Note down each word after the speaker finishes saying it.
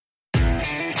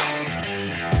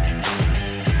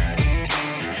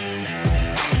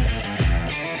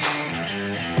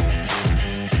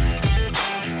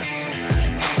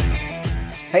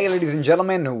ladies and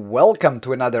gentlemen, welcome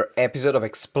to another episode of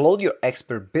Explode Your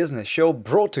Expert Business Show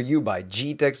brought to you by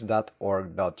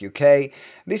gtex.org.uk.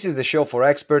 This is the show for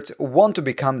experts who want to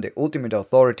become the ultimate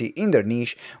authority in their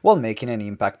niche while making an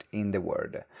impact in the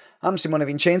world. I'm Simone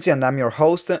Vincenzi and I'm your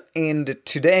host, and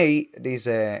today is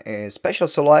a special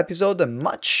solo episode,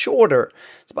 much shorter,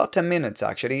 it's about 10 minutes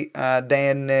actually,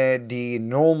 than the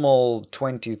normal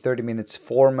 20-30 minutes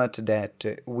format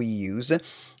that we use.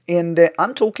 And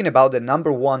I'm talking about the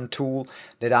number one tool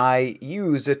that I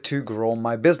use to grow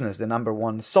my business, the number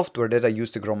one software that I use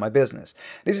to grow my business.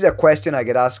 This is a question I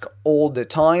get asked all the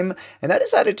time, and I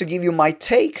decided to give you my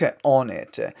take on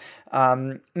it.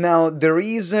 Now, there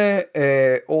is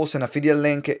also an affiliate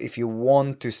link if you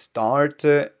want to start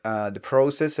the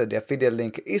process. The affiliate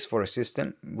link is for a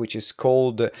system which is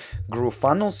called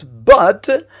GrooveFunnels, but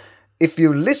if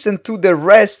you listen to the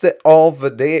rest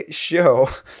of the show,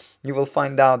 you will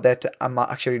find out that I'm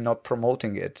actually not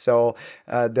promoting it. So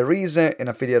there is an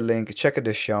affiliate link. Check out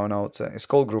the show notes. It's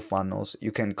called GrooveFunnels.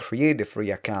 You can create a free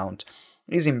account.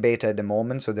 It's in beta at the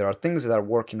moment, so there are things that are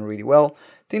working really well,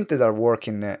 things that are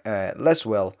working less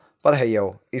well. But hey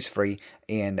yo, it's free,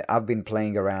 and I've been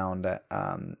playing around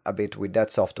a bit with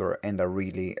that software, and I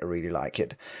really like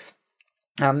it.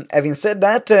 Having said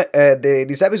that,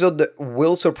 this episode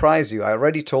will surprise you. I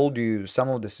already told you some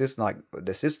of the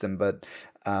system, but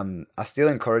I still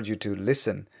encourage you to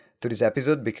listen to this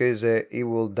episode because it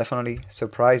will definitely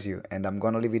surprise you, and I'm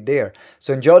gonna leave it there.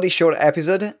 So enjoy this short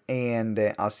episode, and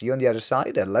I'll see you on the other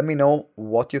side, and let me know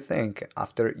what you think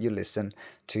after you listen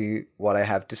to what I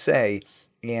have to say,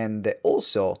 and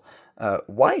also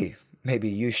why maybe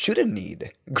you shouldn't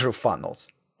need GrooveFunnels.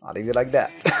 I'll leave it like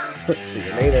that. See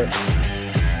you later.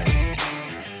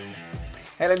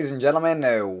 Hey ladies and gentlemen,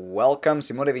 welcome.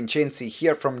 Simone Vincenzi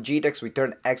here from GTEx. We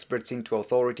turn experts into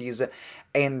authorities,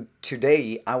 and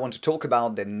today I want to talk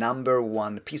about the number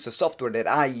one piece of software that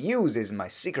I use as my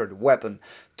secret weapon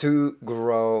to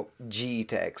grow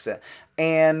GTEx.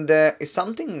 And it's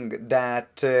something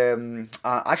that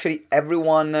actually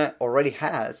everyone already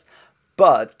has,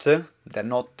 but they're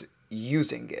not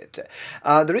using it.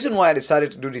 The reason why I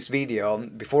decided to do this video,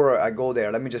 before I go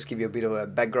there, let me just give you a bit of a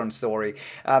background story.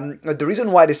 The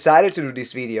reason why I decided to do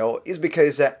this video is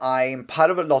because I'm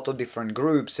part of a lot of different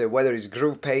groups, whether it's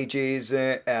Groove Pages,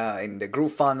 in the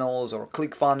GrooveFunnels or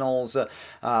ClickFunnels,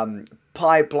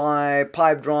 Pipeline,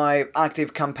 Pipedrive,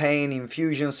 ActiveCampaign,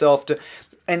 Infusionsoft.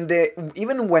 And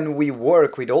even when we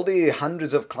work with all the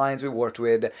hundreds of clients we worked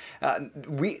with,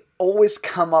 we always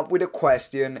come up with a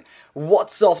question: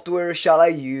 what software shall I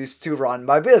use to run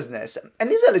my business?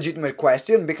 And this is a legitimate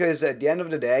question because at the end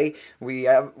of the day, we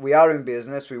are in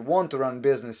business, we want to run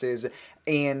businesses,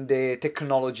 and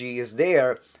technology is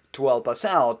there to help us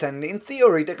out. And in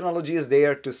theory, technology is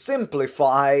there to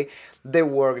simplify the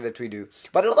work that we do.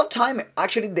 But a lot of time,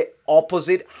 actually, the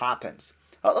opposite happens.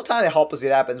 A lot of time the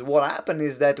opposite happens. What happens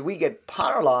is that we get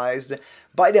paralyzed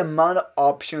by the amount of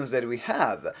options that we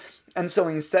have. And so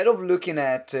instead of looking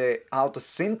at how to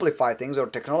simplify things or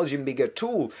technology being a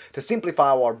tool to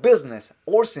simplify our business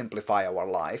or simplify our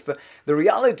life, the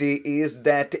reality is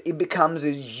that it becomes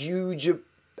a huge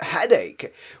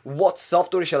headache. What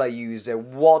software shall I use?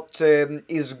 What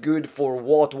is good for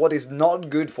what? What is not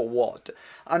good for what?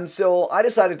 And so I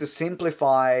decided to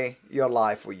simplify your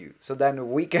life for you, so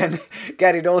then we can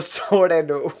get it all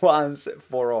sorted once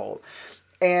for all.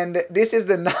 And this is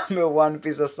the number one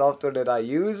piece of software that I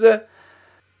use.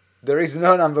 There is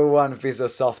no number one piece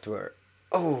of software.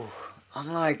 Oh,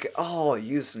 I'm like, oh,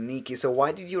 you sneaky. So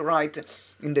why did you write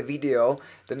in the video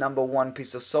the number one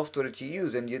piece of software that you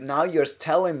use? And now you're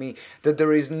telling me that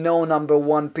there is no number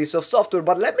one piece of software.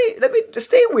 But let me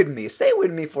stay with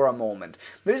me for a moment.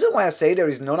 The reason why I say there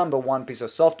is no number one piece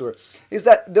of software is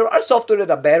that there are software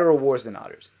that are better or worse than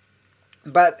others.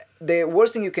 But the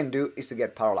worst thing you can do is to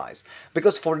get paralyzed,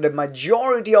 because for the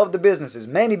majority of the businesses,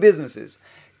 many businesses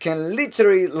can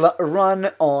literally run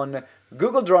on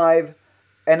Google Drive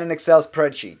and an Excel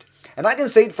spreadsheet. And I can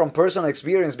say it from personal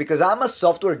experience because I'm a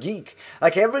software geek.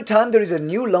 Like every time there is a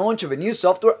new launch of a new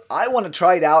software, I want to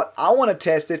try it out, I want to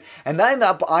test it, and I end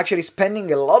up actually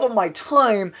spending a lot of my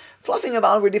time fluffing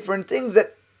about with different things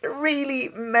that really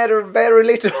matter very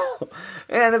little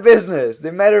in a business. They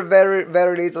matter very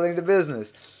little in the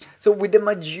business. So with the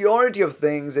majority of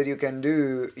things that you can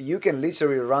do, you can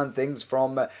literally run things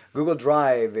from Google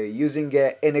Drive using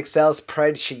an Excel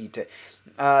spreadsheet.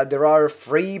 There are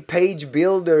free page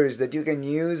builders that you can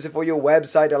use for your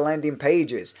website and landing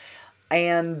pages.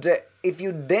 And if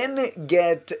you then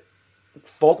get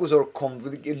focus or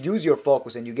lose your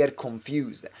focus and you get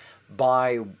confused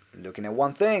by looking at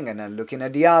one thing and then looking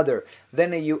at the other,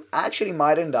 then you actually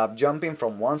might end up jumping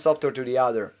from one software to the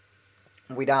other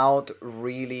without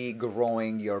really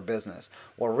growing your business.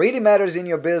 What really matters in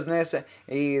your business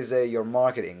is your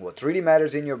marketing. What really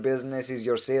matters in your business is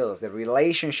your sales, the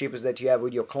relationships that you have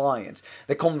with your clients,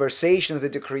 the conversations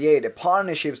that you create, the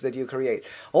partnerships that you create.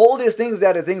 All these things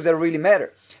are the things that really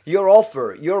matter. Your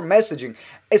offer, your messaging.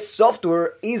 A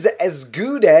software is as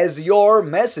good as your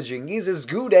messaging, is as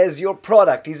good as your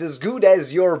product, is as good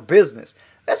as your business.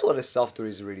 That's what a software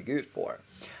is really good for.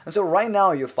 And so right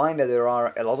now you find that there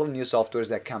are a lot of new softwares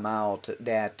that come out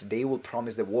that they will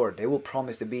promise the world. They will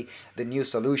promise to be the new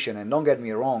solution. And don't get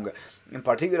me wrong, in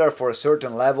particular for a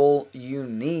certain level, you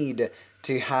need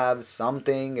to have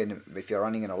something, and if you're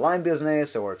running an online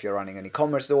business, or if you're running an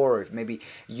e-commerce store, or if maybe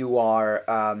you are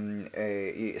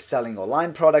selling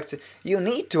online products, you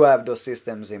need to have those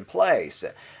systems in place.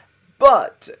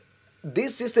 But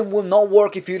this system will not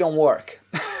work if you don't work.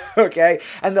 Okay,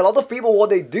 and a lot of people, what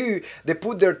they do, they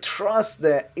put their trust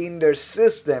in their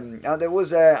system. There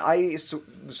was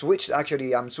switched,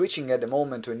 actually I'm switching at the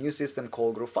moment to a new system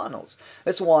called Groovefunnels.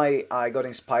 That's why I got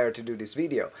inspired to do this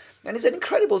video, and it's an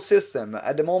incredible system.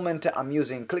 At the moment I'm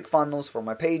using ClickFunnels for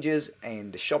my pages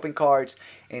and the shopping carts,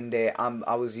 and I'm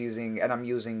using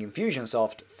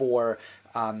Infusionsoft for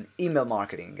email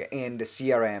marketing and the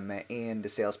CRM and the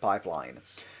sales pipeline.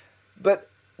 But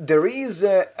there is,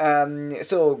 so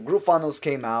Groovefunnels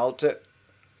came out,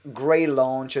 great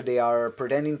launch, they are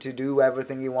pretending to do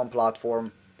everything in one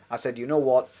platform. I said, you know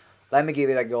what, let me give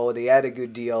it a go. They had a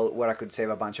good deal where I could save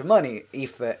a bunch of money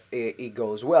if it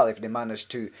goes well, if they manage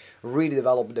to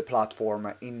redevelop the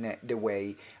platform in the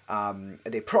way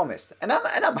they promised. And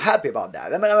I'm happy about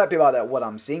that. I'm happy about what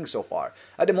I'm seeing so far.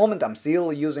 At the moment, I'm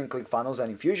still using ClickFunnels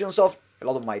and Infusionsoft. A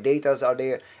lot of my data are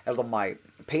there, a lot of my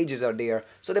pages are there,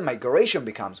 so the migration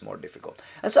becomes more difficult.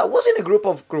 And so I was in a group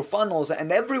of Groovefunnels,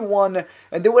 and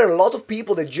there were a lot of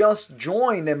people that just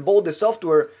joined and bought the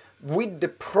software with the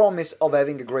promise of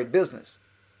having a great business.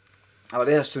 But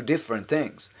there's two different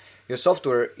things. Your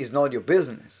software is not your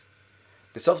business.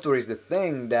 The software is the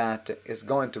thing that is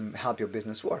going to help your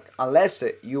business work, unless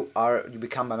you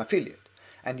become an affiliate.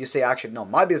 And you say, actually, no,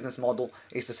 my business model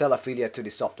is to sell affiliate to the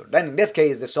software. Then in that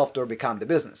case, the software becomes the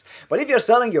business. But if you're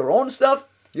selling your own stuff,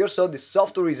 the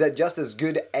software is just as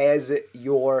good as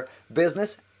your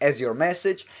business, as your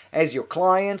message, as your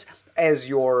client, as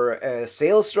your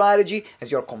sales strategy,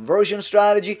 as your conversion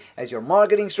strategy, as your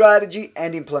marketing strategy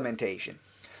and implementation.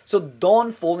 So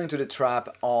don't fall into the trap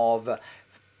of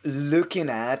looking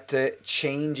at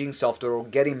changing software or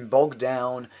getting bogged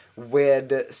down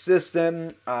with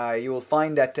system. You will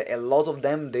find that a lot of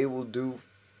them, they will do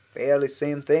fairly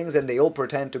same things and they all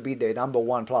pretend to be the number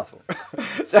one platform.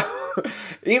 So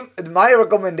my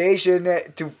recommendation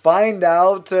to find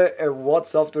out what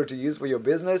software to use for your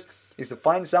business is to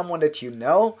find someone that you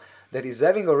know that is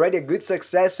having already a good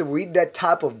success with that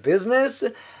type of business,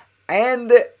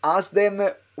 and ask them,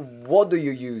 what do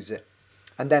you use?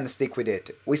 And then stick with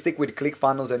it. We stick with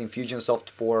ClickFunnels and Infusionsoft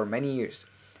for many years,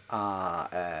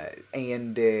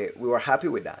 and we were happy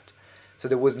with that. So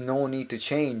there was no need to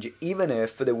change, even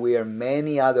if there were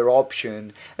many other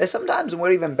options that sometimes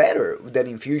were even better than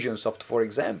Infusionsoft, for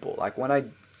example. Like when I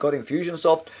got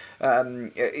Infusionsoft,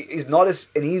 it's not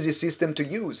an easy system to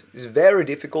use. It's very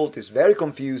difficult, it's very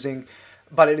confusing,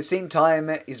 but at the same time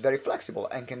is very flexible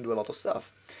and can do a lot of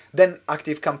stuff. Then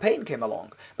ActiveCampaign came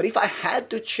along. But if I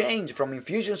had to change from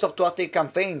Infusionsoft to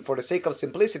ActiveCampaign for the sake of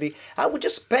simplicity, I would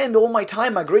just spend all my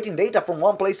time migrating data from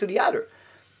one place to the other.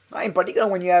 In particular,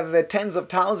 when you have tens of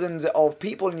thousands of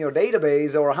people in your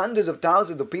database, or hundreds of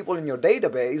thousands of people in your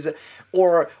database,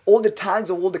 or all the tags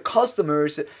of all the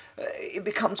customers, it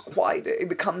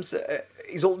becomes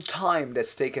is all time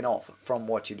that's taken off from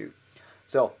what you do.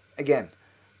 So again,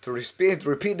 to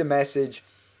repeat the message,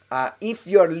 if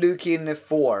you are looking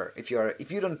for, if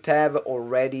you don't have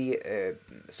already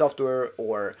software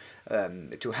or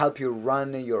to help you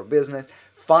run your business,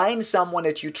 find someone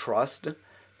that you trust.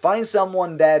 Find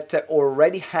someone that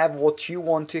already have what you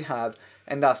want to have,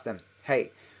 and ask them,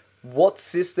 hey, what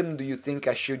system do you think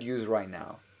I should use right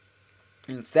now?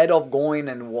 Instead of going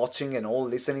and watching and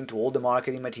listening to all the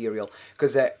marketing material,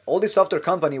 because all the software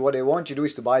company, what they want you to do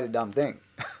is to buy the damn thing.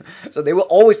 So they will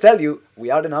always tell you, we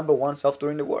are the number one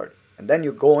software in the world. And then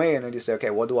you go in and you say, okay,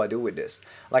 what do I do with this?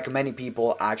 Like many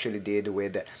people actually did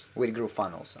with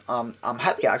Groovefunnels. I'm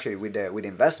happy actually with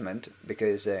investment,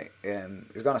 because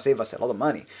it's gonna save us a lot of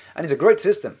money, and it's a great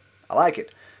system. I like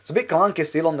it. So a bit clunky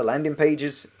still on the landing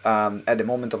pages at the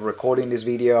moment of recording this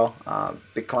video.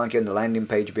 Bit clunky on the landing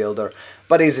page builder,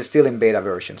 but it's still in beta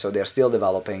version, so they're still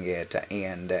developing it,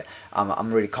 and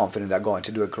I'm really confident they're going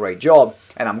to do a great job,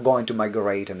 and I'm going to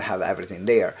migrate and have everything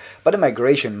there. But the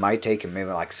migration might take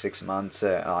maybe like 6 months,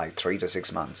 like 3 to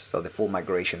 6 months, so the full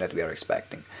migration that we are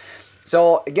expecting.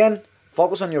 So again,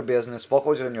 focus on your business,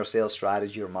 focus on your sales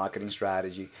strategy, your marketing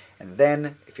strategy, and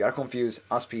then if you are confused,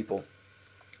 ask people,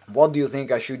 what do you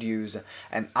think I should use?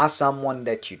 And ask someone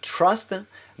that you trust,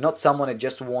 not someone that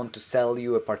just wants to sell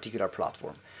you a particular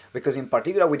platform. Because in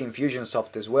particular with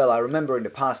Infusionsoft as well, I remember in the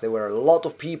past there were a lot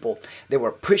of people that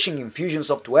were pushing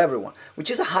Infusionsoft to everyone,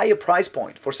 which is a higher price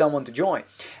point for someone to join.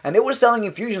 And they were selling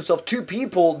Infusionsoft to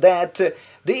people that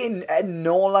they had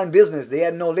no online business, they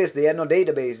had no list, they had no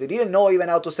database, they didn't know even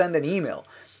how to send an email.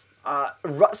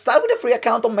 Start with a free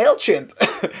account on MailChimp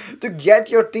to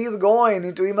get your teeth going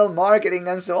into email marketing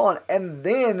and so on. And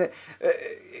then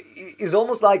it's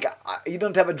almost like you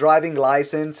don't have a driving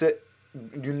license,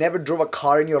 you never drove a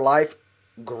car in your life,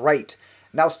 great.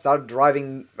 Now start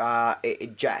driving a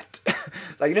jet.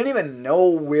 Like you don't even know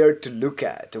where to look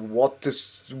at, what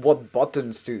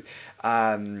buttons to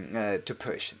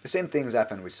push. The same things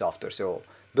happen with software. So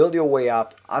build your way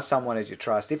up, ask someone that you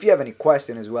trust. If you have any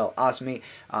question as well, ask me.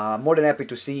 More than happy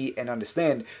to see and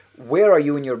understand where are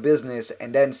you in your business,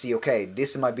 and then see, okay,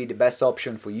 this might be the best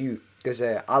option for you. Because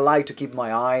I like to keep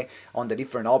my eye on the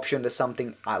different options. That's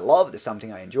something I love, that's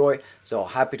something I enjoy. So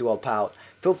happy to help out.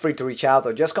 Feel free to reach out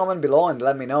or just comment below and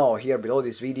let me know here below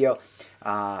this video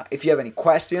if you have any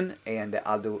question, and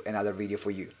I'll do another video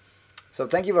for you. So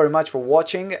thank you very much for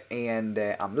watching, and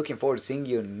I'm looking forward to seeing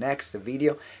you next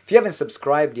video. If you haven't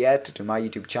subscribed yet to my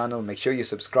YouTube channel, make sure you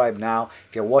subscribe now.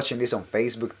 If you're watching this on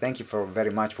Facebook, thank you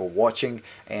very much for watching,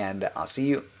 and I'll see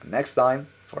you next time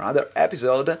for another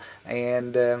episode.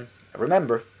 And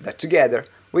remember that together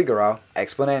we grow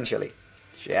exponentially.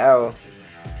 Ciao!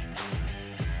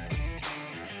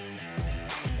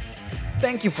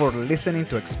 Thank you for listening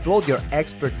to Explode Your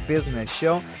Expert Business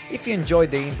Show. If you enjoyed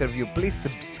the interview, please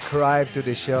subscribe to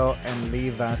the show and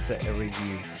leave us a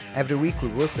review. Every week we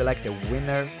will select a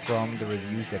winner from the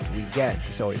reviews that we get.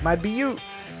 So it might be you.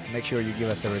 Make sure you give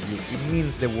us a review. It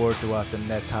means the world to us, and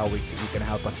that's how you can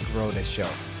help us grow the show.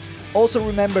 Also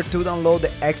remember to download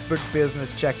the Expert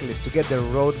Business Checklist to get the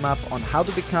roadmap on how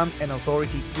to become an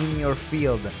authority in your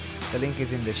field. The link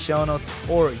is in the show notes,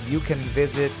 or you can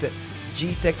visit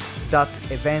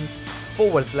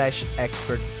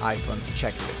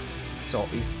gtex.events/expert-checklist. So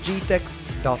it's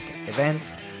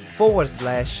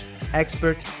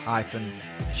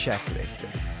gtex.events/expert-checklist.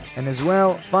 And as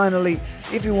well, finally,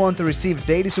 if you want to receive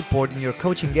daily support in your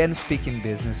coaching and speaking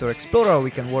business, or explore how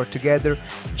we can work together,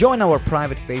 join our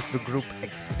private Facebook group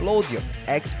Explode Your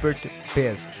Expert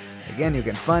Biz. Again, you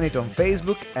can find it on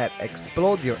Facebook at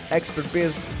Explode Your Expert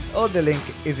Biz, or the link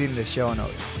is in the show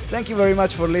notes. Thank you very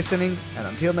much for listening, and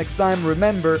until next time,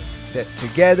 remember that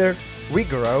together we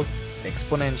grow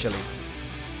exponentially.